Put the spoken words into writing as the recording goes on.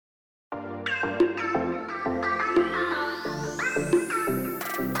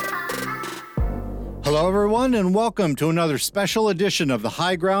Hello, everyone, and welcome to another special edition of the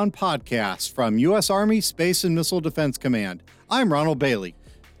High Ground Podcast from U.S. Army Space and Missile Defense Command. I'm Ronald Bailey.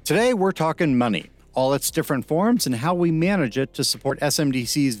 Today, we're talking money, all its different forms, and how we manage it to support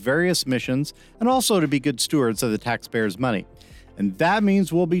SMDC's various missions and also to be good stewards of the taxpayers' money. And that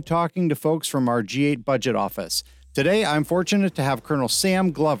means we'll be talking to folks from our G8 budget office. Today, I'm fortunate to have Colonel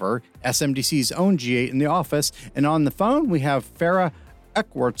Sam Glover, SMDC's own G8, in the office, and on the phone, we have Farrah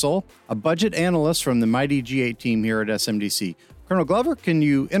Eichwurtzle, a budget analyst from the mighty G8 team here at SMDC. Colonel Glover, can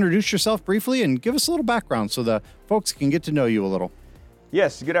you introduce yourself briefly and give us a little background so the folks can get to know you a little?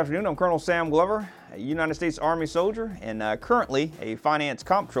 Yes, good afternoon. I'm Colonel Sam Glover, a United States Army soldier and currently a finance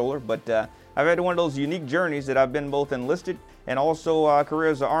comptroller, but I've had one of those unique journeys that I've been both enlisted and also a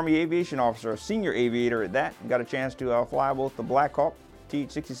career as an Army aviation officer, a senior aviator at that. Got a chance to fly both the Black Hawk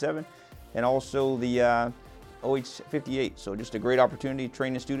TH-67 and also the OH-58. So just a great opportunity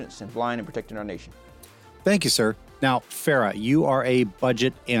training students and flying and protecting our nation. Thank you, sir. Now, Farrah, you are a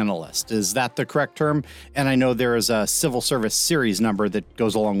budget analyst. Is that the correct term? And I know there is a civil service series number that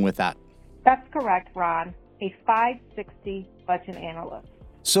goes along with that. That's correct, Ron. A 560 budget analyst.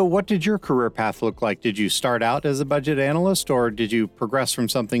 So what did your career path look like? Did you start out as a budget analyst or did you progress from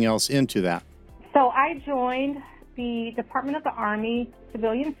something else into that? So I joined the Department of the Army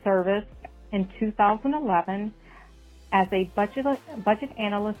Civilian Service in 2011 as a budget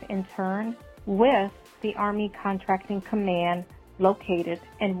analyst intern with the Army Contracting Command located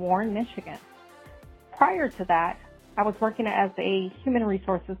in Warren, Michigan. Prior to that, I was working as a human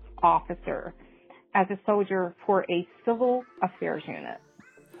resources officer as a soldier for a civil affairs unit.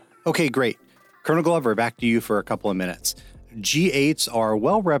 Okay, great. Colonel Glover, back to you for a couple of minutes. G8s are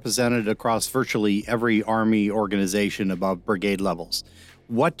well represented across virtually every Army organization above brigade levels.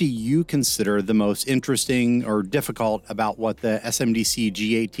 What do you consider the most interesting or difficult about what the SMDC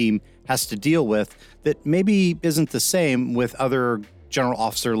G8 team has to deal with that maybe isn't the same with other general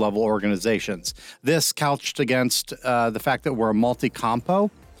officer level organizations? This couched against the fact that we're a multi-compo.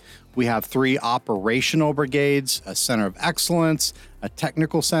 We have 3 operational brigades, a center of excellence, a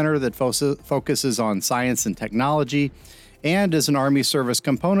technical center that focuses on science and technology, and as an Army Service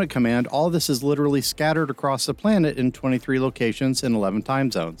Component Command, all this is literally scattered across the planet in 23 locations in 11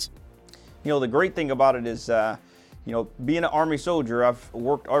 time zones. You know, the great thing about it is, being an Army soldier, I've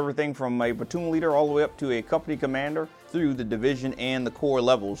worked everything from a platoon leader all the way up to a company commander through the division and the corps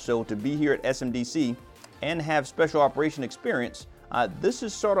levels. So to be here at SMDC and have special operation experience, this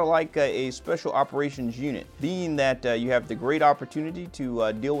is sort of like a special operations unit, being that you have the great opportunity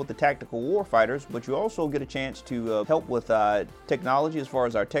to deal with the tactical war fighters, but you also get a chance to help with technology as far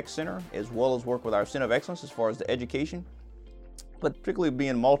as our tech center, as well as work with our center of excellence as far as the education, but particularly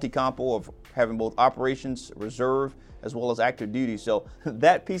being multi-compo of having both operations, reserve, as well as active duty. So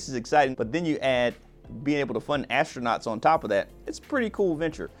that piece is exciting, but then you add being able to fund astronauts on top of that. It's a pretty cool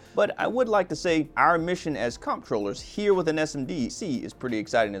venture. But I would like to say our mission as comptrollers here within SMDC is pretty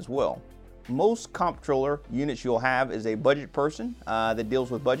exciting as well. Most comptroller units you'll have is a budget person that deals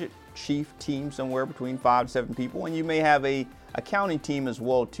with budget, chief team somewhere between 5 to 7 people, and you may have a accounting team as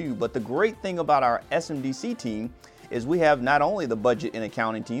well too. But the great thing about our SMDC team is we have not only the budget and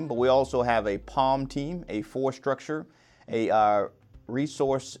accounting team, but we also have a POM team, a force structure, a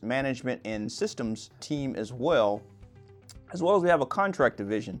resource management and systems team as well as we have a contract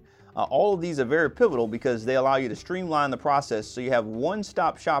division. All of these are very pivotal because they allow you to streamline the process so you have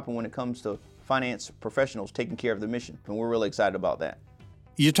one-stop shopping when it comes to finance professionals taking care of the mission, and we're really excited about that.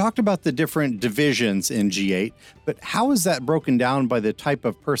 You talked about the different divisions in G8, but how is that broken down by the type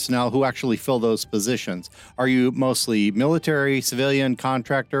of personnel who actually fill those positions? Are you mostly military, civilian,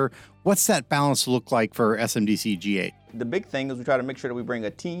 contractor? What's that balance look like for SMDC G8? The big thing is we try to make sure that we bring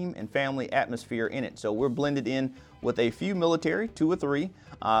a team and family atmosphere in it. So we're blended in with a few military, 2 or 3,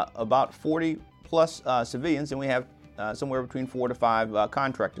 about 40 plus civilians, and we have somewhere between 4 to 5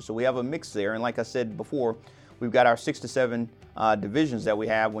 contractors. So we have a mix there. And like I said before, we've got our 6 to 7 divisions that we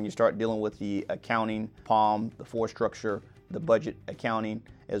have when you start dealing with the accounting, POM, the force structure, the budget accounting,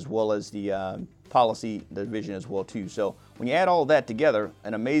 as well as the policy division as well too. So when you add all of that together,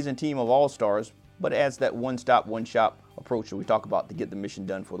 an amazing team of all-stars, but it adds that one-stop, one-shop approach that we talk about to get the mission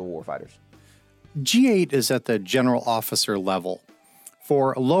done for the warfighters. G8 is at the general officer level.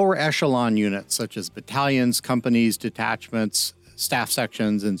 For lower echelon units such as battalions, companies, detachments, staff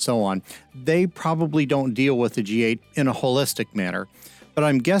sections, and so on, they probably don't deal with the G8 in a holistic manner. But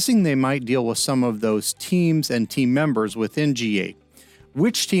I'm guessing they might deal with some of those teams and team members within G8.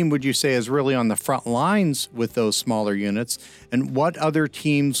 Which team would you say is really on the front lines with those smaller units? And what other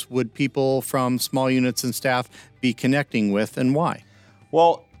teams would people from small units and staff be connecting with, and why?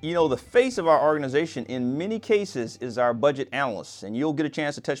 Well, The face of our organization in many cases is our budget analysts, and you'll get a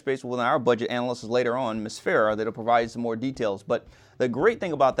chance to touch base with our budget analysts later on, Ms. Farrah, that'll provide some more details. But the great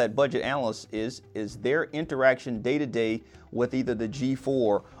thing about that budget analyst is their interaction day to day with either the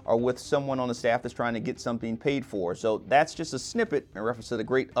G4 or with someone on the staff that's trying to get something paid for. So that's just a snippet in reference to the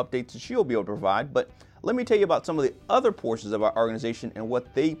great updates that she'll be able to provide. But let me tell you about some of the other portions of our organization and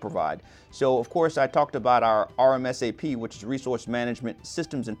what they provide. So, of course, I talked about our RMSAP, which is Resource Management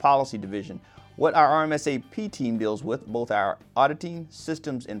Systems and Policy Division. What our RMSAP team deals with, both our auditing,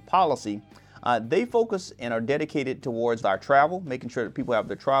 systems, and policy, they focus and are dedicated towards our travel, making sure that people have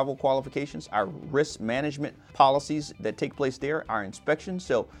their travel qualifications, our risk management policies that take place there, our inspections.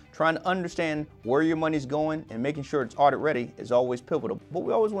 So trying to understand where your money's going and making sure it's audit ready is always pivotal. But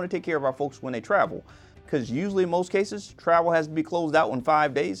we always want to take care of our folks when they travel, because usually in most cases, travel has to be closed out in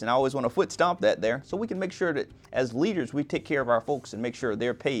 5 days, and I always want to foot stomp that there so we can make sure that as leaders, we take care of our folks and make sure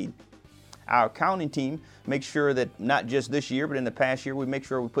they're paid. Our accounting team makes sure that not just this year, but in the past year, we make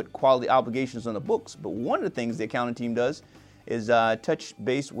sure we put quality obligations on the books. But one of the things the accounting team does is touch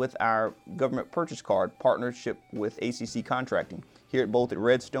base with our government purchase card partnership with ACC Contracting here at both at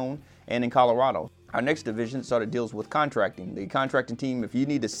Redstone and in Colorado. Our next division sort of deals with contracting. The contracting team, if you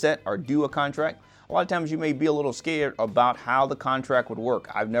need to set or do a contract, a lot of times you may be a little scared about how the contract would work.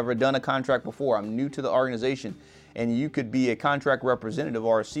 I've never done a contract before. I'm new to the organization, and you could be a contract representative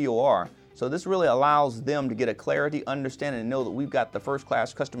or a COR. So this really allows them to get a clarity, understanding, and know that we've got the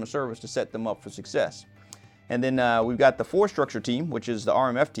first-class customer service to set them up for success. And then we've got the force structure team, which is the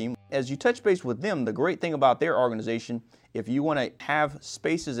RMF team. As you touch base with them, the great thing about their organization, if you want to have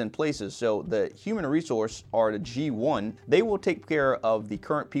spaces and places, so the human resource or the G1, they will take care of the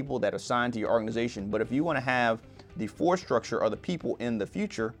current people that are assigned to your organization. But if you want to have the force structure or the people in the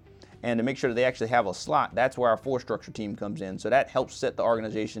future, and to make sure that they actually have a slot, that's where our force structure team comes in. So that helps set the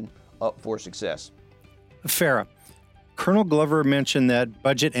organization up for success. Farrah, Colonel Glover mentioned that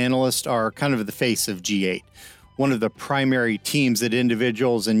budget analysts are kind of the face of G8, one of the primary teams that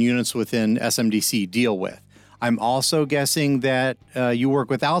individuals and units within SMDC deal with. I'm also guessing that you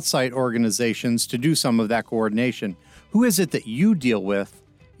work with outside organizations to do some of that coordination. Who is it that you deal with?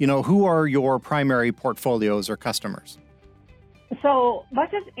 Who are your primary portfolios or customers? So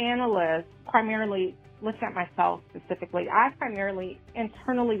budget analysts primarily, looking at myself specifically, I primarily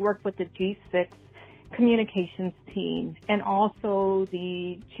internally work with the G6 communications team and also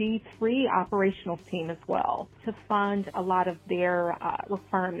the G3 operational team as well to fund a lot of their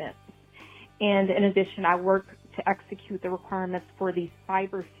requirements. And in addition, I work to execute the requirements for the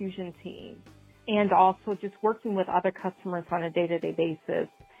cyber fusion team and also just working with other customers on a day-to-day basis.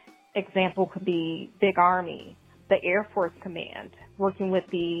 Example could be Big Army, the Air Force Command, working with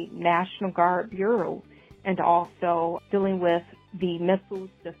the National Guard Bureau, and also dealing with the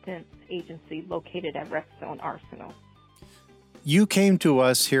Missiles Defense Agency located at Redstone Arsenal. You came to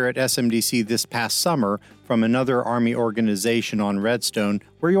us here at SMDC this past summer from another Army organization on Redstone,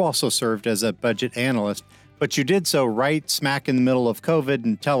 where you also served as a budget analyst, but you did so right smack in the middle of COVID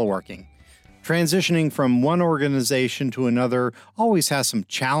and teleworking. Transitioning from one organization to another always has some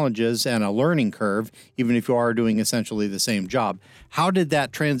challenges and a learning curve, even if you are doing essentially the same job. How did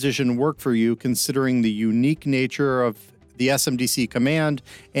that transition work for you, considering the unique nature of the SMDC command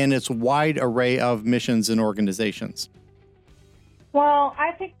and its wide array of missions and organizations? Well,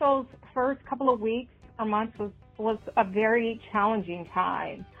 I think those first couple of weeks or months was a very challenging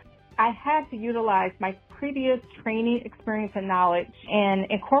time. I had to utilize my previous training experience and knowledge and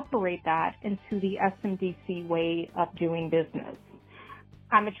incorporate that into the SMDC way of doing business.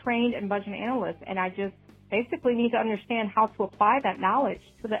 I'm a trained and budget analyst, and I just basically need to understand how to apply that knowledge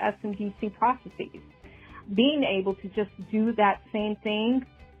to the SMDC processes. Being able to just do that same thing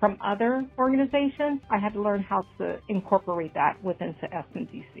from other organizations, I had to learn how to incorporate that within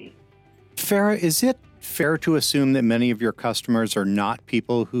SMDC. Farrah, is it fair to assume that many of your customers are not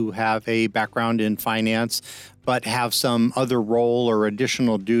people who have a background in finance, but have some other role or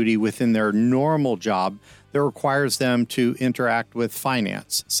additional duty within their normal job that requires them to interact with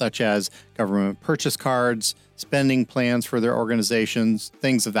finance, such as government purchase cards, spending plans for their organizations,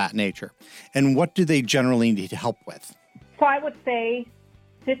 things of that nature? And what do they generally need help with? So I would say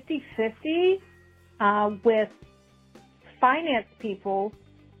 50-50 with finance people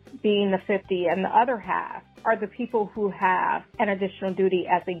being the 50, and the other half are the people who have an additional duty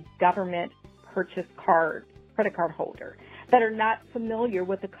as a government purchase card, credit card holder, that are not familiar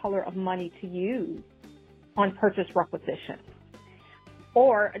with the color of money to use on purchase requisitions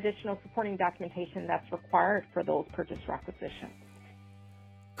or additional supporting documentation that's required for those purchase requisitions.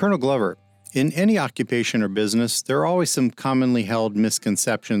 Colonel Glover, In any occupation or business, there are always some commonly held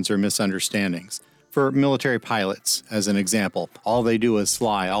misconceptions or misunderstandings. For military pilots, as an example, all they do is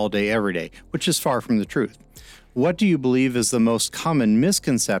fly all day, every day, which is far from the truth. What do you believe is the most common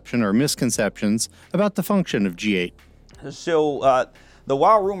misconception or misconceptions about the function of G8? So the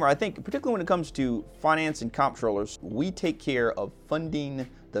wild rumor, I think, particularly when it comes to finance and comptrollers, we take care of funding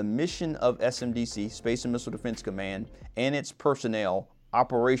the mission of SMDC, Space and Missile Defense Command, and its personnel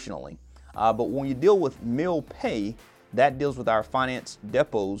operationally. But when you deal with meal pay, that deals with our finance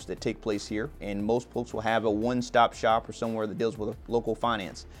depots that take place here, and most folks will have a one-stop shop or somewhere that deals with local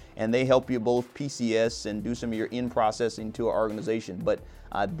finance, and they help you both PCS and do some of your in-processing to our organization. But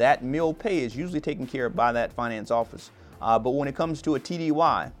that meal pay is usually taken care of by that finance office. But when it comes to a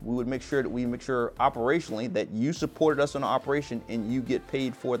TDY, we make sure operationally that you supported us on an operation and you get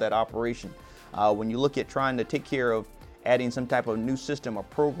paid for that operation. When you look at trying to take care of adding some type of new system or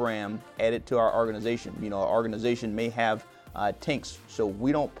program added to our organization. Our organization may have tanks, so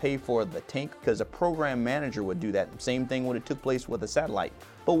we don't pay for the tank because a program manager would do that. Same thing when it took place with a satellite.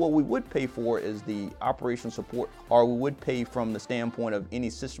 But what we would pay for is the operational support, or we would pay from the standpoint of any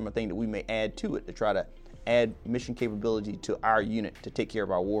system or thing that we may add to it to try to add mission capability to our unit to take care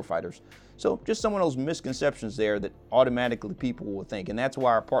of our warfighters. So just some of those misconceptions there that automatically people will think, and that's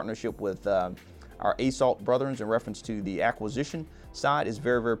why our partnership with our ASALT brethren in reference to the acquisition side is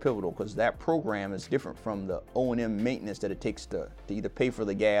very, very pivotal, because that program is different from the O&M maintenance that it takes to either pay for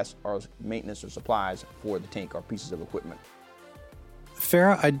the gas or maintenance or supplies for the tank or pieces of equipment.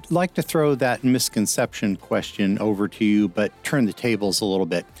 Farrah, I'd like to throw that misconception question over to you, but turn the tables a little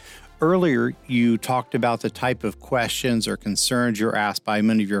bit. Earlier, you talked about the type of questions or concerns you're asked by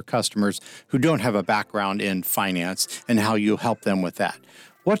many of your customers who don't have a background in finance and how you help them with that.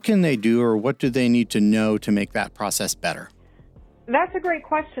 What can they do, or what do they need to know to make that process better? That's a great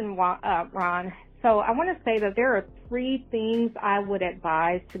question, Ron. So I want to say that there are 3 things I would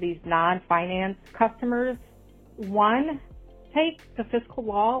advise to these non-finance customers. 1, take the fiscal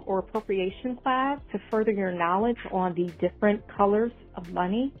law or appropriation class to further your knowledge on the different colors of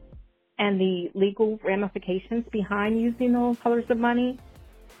money and the legal ramifications behind using those colors of money.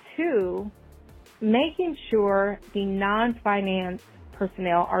 2, making sure the non-finance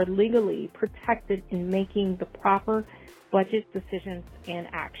personnel are legally protected in making the proper budget decisions and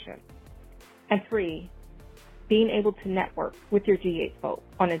action. And 3, being able to network with your G8 folks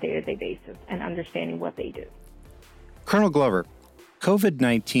on a day-to-day basis and understanding what they do. Colonel Glover,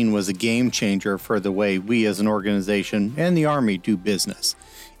 COVID-19 was a game changer for the way we as an organization and the Army do business.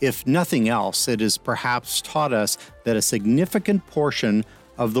 If nothing else, it has perhaps taught us that a significant portion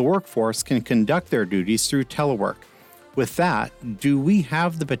of the workforce can conduct their duties through telework. With that, do we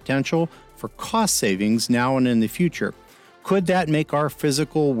have the potential for cost savings now and in the future? Could that make our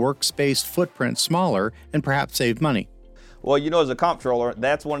physical workspace footprint smaller and perhaps save money? Well, as a comptroller,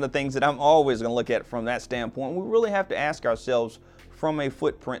 that's one of the things that I'm always going to look at from that standpoint. We really have to ask ourselves from a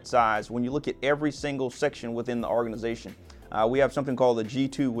footprint size, when you look at every single section within the organization. We have something called the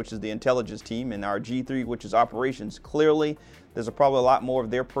G2, which is the intelligence team, and our G3, which is operations. Clearly, there's probably a lot more of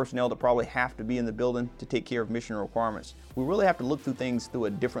their personnel that probably have to be in the building to take care of mission requirements. We really have to look through things through a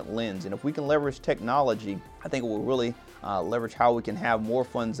different lens, and if we can leverage technology, I think it will really leverage how we can have more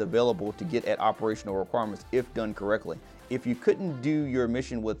funds available to get at operational requirements if done correctly. If you couldn't do your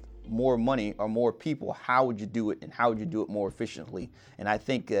mission with more money or more people, how would you do it, and how would you do it more efficiently? And I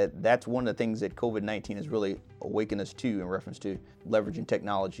think that's one of the things that COVID-19 has really awakened us to in reference to leveraging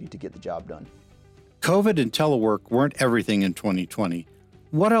technology to get the job done. COVID and telework weren't everything in 2020.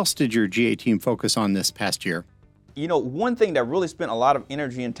 What else did your GA team focus on this past year? One thing that really spent a lot of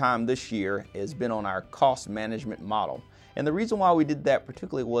energy and time this year has been on our cost management model. And the reason why we did that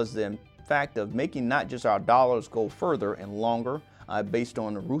particularly was the fact of making not just our dollars go further and longer based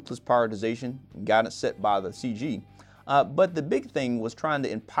on ruthless prioritization and guidance set by the CG, but the big thing was trying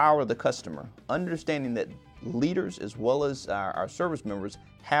to empower the customer, understanding that leaders as well as our service members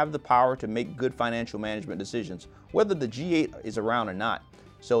have the power to make good financial management decisions, whether the G8 is around or not.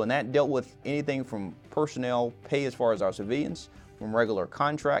 So, and that dealt with anything from personnel pay as far as our civilians, from regular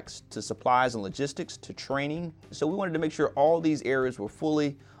contracts to supplies and logistics to training. So we wanted to make sure all these areas were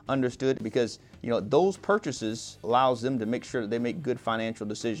fully understood, because those purchases allows them to make sure that they make good financial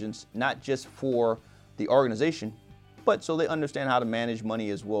decisions, not just for the organization, but so they understand how to manage money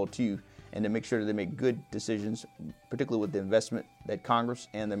as well too, and to make sure that they make good decisions, particularly with the investment that Congress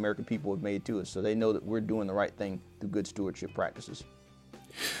and the American people have made to us, so they know that we're doing the right thing through good stewardship practices.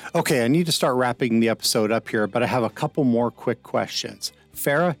 Okay, I need to start wrapping the episode up here, but I have a couple more quick questions.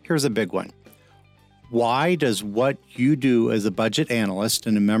 Farrah, here's a big one. Why does what you do as a budget analyst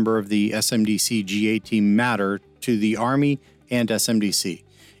and a member of the SMDC G8 team matter to the Army and SMDC?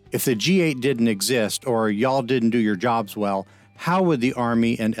 If the G8 didn't exist or y'all didn't do your jobs well, how would the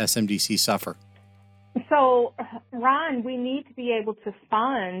Army and SMDC suffer? So, Ron, we need to be able to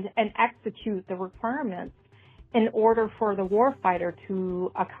fund and execute the requirements in order for the warfighter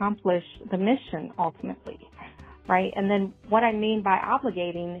to accomplish the mission ultimately, right? And then what I mean by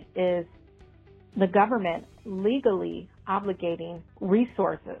obligating is the government legally obligating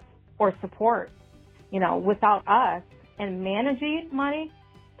resources or support. Without us and managing money,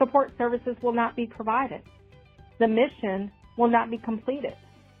 support services will not be provided. The mission will not be completed.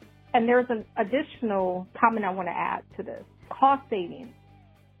 And there's an additional comment I want to add to this. Cost savings.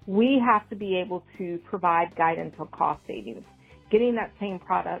 We have to be able to provide guidance on cost savings, getting that same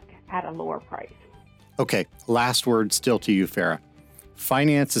product at a lower price. Okay, last word still to you, Farrah.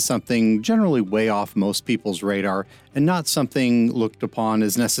 Finance is something generally way off most people's radar and not something looked upon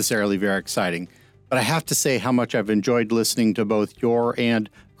as necessarily very exciting. But I have to say how much I've enjoyed listening to both your and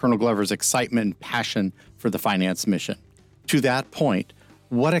Colonel Glover's excitement and passion for the finance mission. To that point,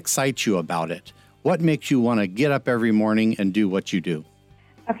 what excites you about it? What makes you want to get up every morning and do what you do?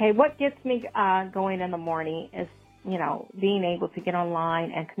 Okay, what gets me going in the morning is, being able to get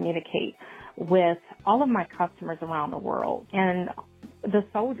online and communicate with all of my customers around the world and the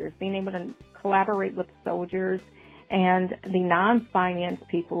soldiers, being able to collaborate with soldiers and the non-finance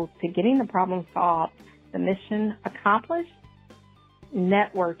people to getting the problem solved, the mission accomplished,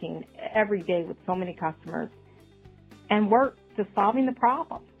 networking every day with so many customers, and work to solving the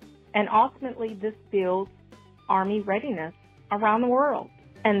problem. And ultimately, this builds Army readiness around the world.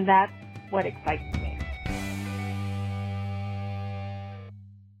 And that's what excites me.